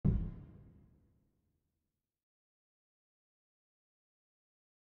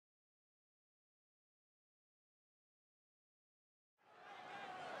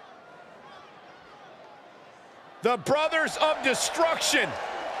The Brothers of Destruction.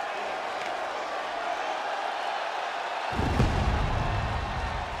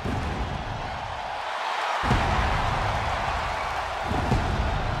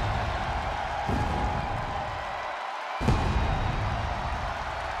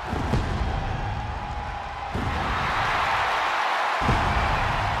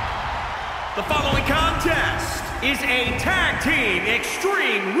 The following contest is a tag team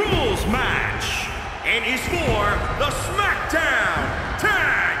extreme rules match and is for the SmackDown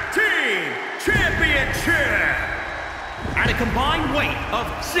Tag Team Championship. At a combined weight of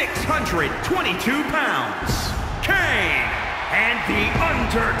 622 pounds, Kane and the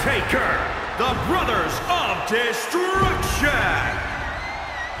Undertaker, the Brothers of Destruction.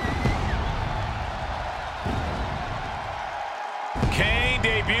 Kane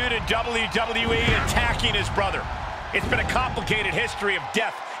debuted in WWE attacking his brother. It's been a complicated history of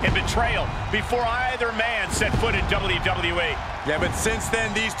death and betrayal before either man set foot in WWE. Yeah, but since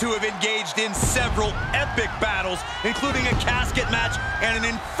then, these two have engaged in several epic battles, including a casket match and an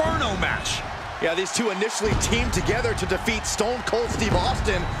Inferno match. Yeah, these two initially teamed together to defeat Stone Cold Steve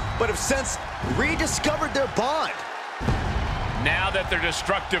Austin, but have since rediscovered their bond. Now that their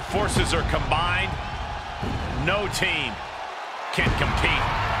destructive forces are combined, no team can compete.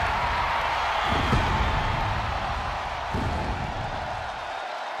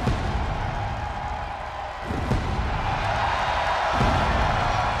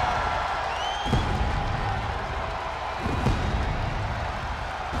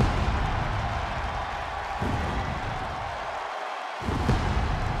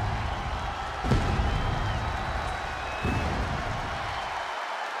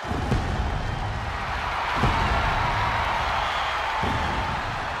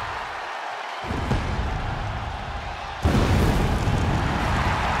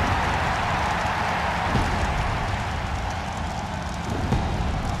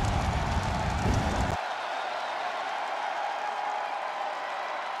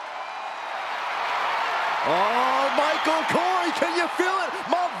 Oh, Michael Corey, can you feel it?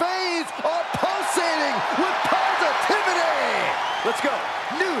 My veins are pulsating with positivity. Let's go.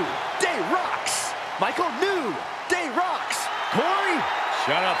 New Day rocks. Michael, New Day rocks. Corey.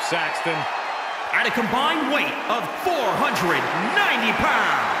 Shut up, Saxton. At a combined weight of 490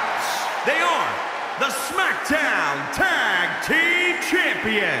 pounds, they are the SmackDown Tag Team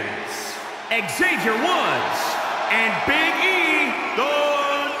Champions, Xavier Woods and Big E, the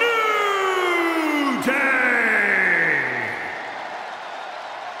New Day.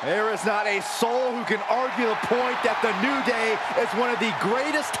 There is not a soul who can argue the point that the New Day is one of the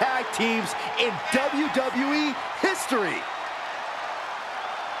greatest tag teams in WWE history.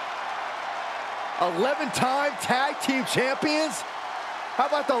 11-time tag team champions. How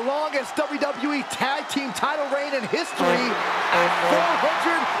about the longest WWE tag team title reign in history at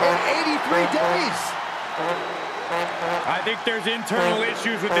 483 days? I think there's internal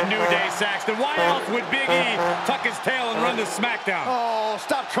issues with the New Day, Saxton. Why else would Big E tuck his tail and run to SmackDown? Oh,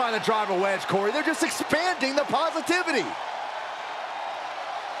 stop trying to drive a wedge, Corey. They're just expanding the positivity.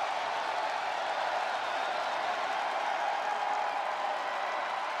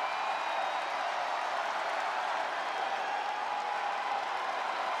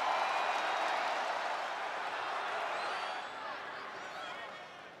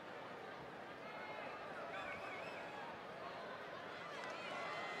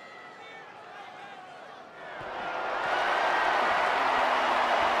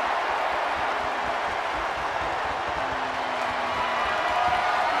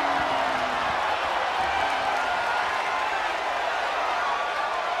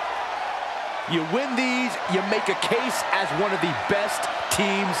 You win these, you make a case as one of the best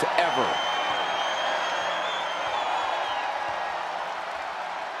teams ever.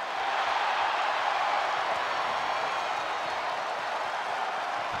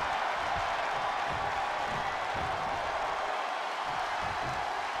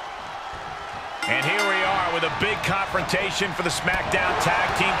 And here we are with a big confrontation for the SmackDown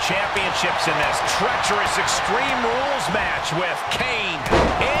Tag Team Championships in this treacherous Extreme Rules match with Kane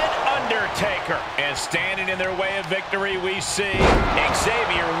and Undertaker. And standing in their way of victory, we see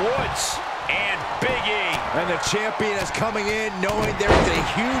Xavier Woods and Big E. And the champion is coming in knowing there is a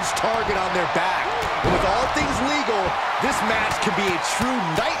huge target on their back. And with all things legal, this match can be a true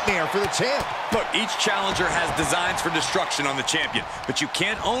nightmare for the champ. Look, each challenger has designs for destruction on the champion, but you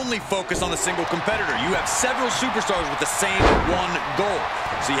can't only focus on a single competitor. You have several superstars with the same one goal,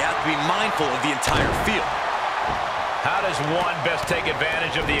 so you have to be mindful of the entire field. How does one best take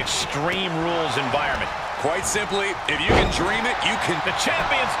advantage of the Extreme Rules environment? Quite simply, if you can dream it, you can. The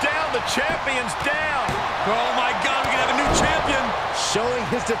champion's down. The champion's down. Oh, my God, we can have a new champion. Showing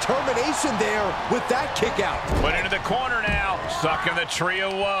his determination there with that kick out. Put into the corner now. Stuck in the tree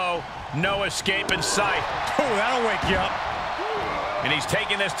of woe. No escape in sight. Oh, that'll wake you up. And he's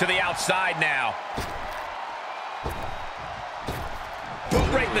taking this to the outside now. Boot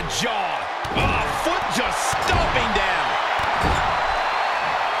right in the jaw. Oh, foot just stomping down.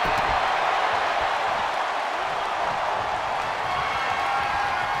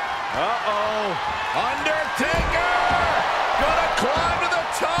 Uh-oh. Undertaker! Gonna climb to the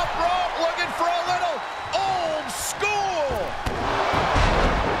top rope, looking for a little old school.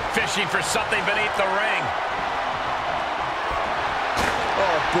 Fishing for something beneath the ring.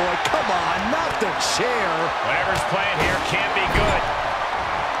 Oh, boy, come on, not the chair. Whatever's playing here can't be good.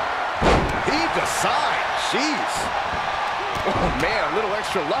 Heaved aside, jeez. Oh, man, a little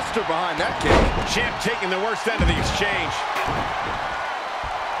extra luster behind that kick. Champ taking the worst end of the exchange.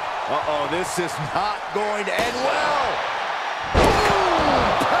 Uh-oh, this is not going to end well. Boom!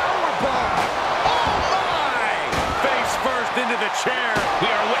 Powerbomb! Oh, my! Face first into the chair. We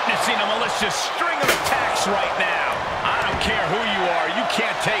are witnessing a malicious string of attacks right now. I don't care who you are, you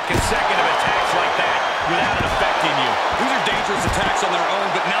can't take consecutive attacks like that without it affecting you. These are dangerous attacks on their own,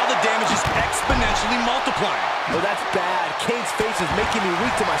 but now the damage is exponentially multiplying. Oh, that's bad. Kane's face is making me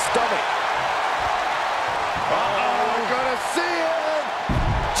weak to my stomach. Uh-oh, we're gonna see it.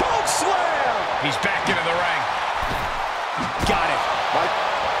 Choke slam! He's back into the ring. Got it.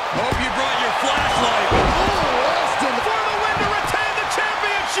 Hope you brought your flashlight. Ooh, Austin. For the win to retain the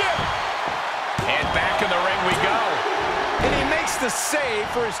championship! And back in the ring we go. And he makes the save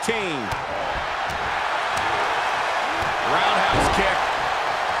for his team. Roundhouse kick.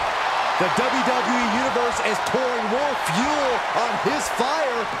 The WWE Universe is pouring more fuel on his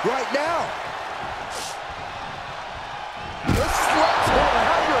fire right now. Let's sledgehammer.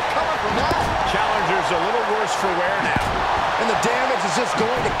 How do you recover from that? Challenger's a little worse for wear now. And the damage is just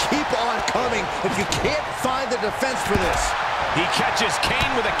going to keep on coming if you can't find the defense for this. He catches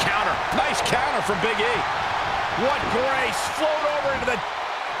Kane with a counter. Nice counter from Big E. What grace. Float over into the...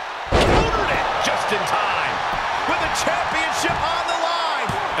 Countered it just in time. With the championship on the line.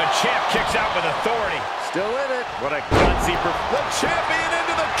 The champ kicks out with authority. Still in it. What a gutsy... The champion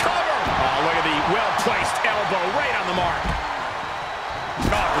into the cover. Oh, look at the well-placed elbow right on the mark.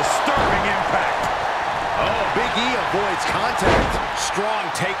 Oh, disturbing impact. Oh, Big E avoids contact. Strong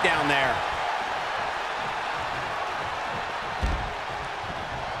takedown there.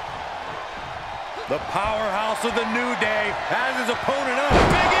 The powerhouse of the New Day has his opponent up.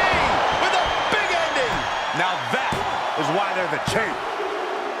 Big E with a big ending. Now that is why they're the champ.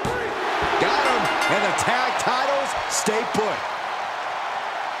 Got him. And the tag titles stay put.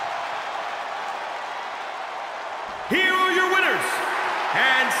 Here are your winners,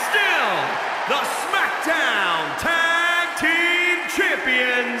 and still the SmackDown Tag Team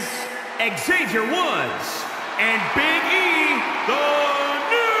Champions, Xavier Woods and Big E, the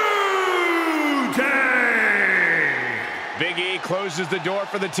New Day. Big E closes the door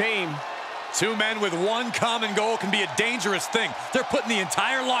for the team. Two men with one common goal can be a dangerous thing. They're putting the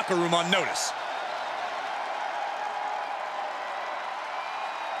entire locker room on notice.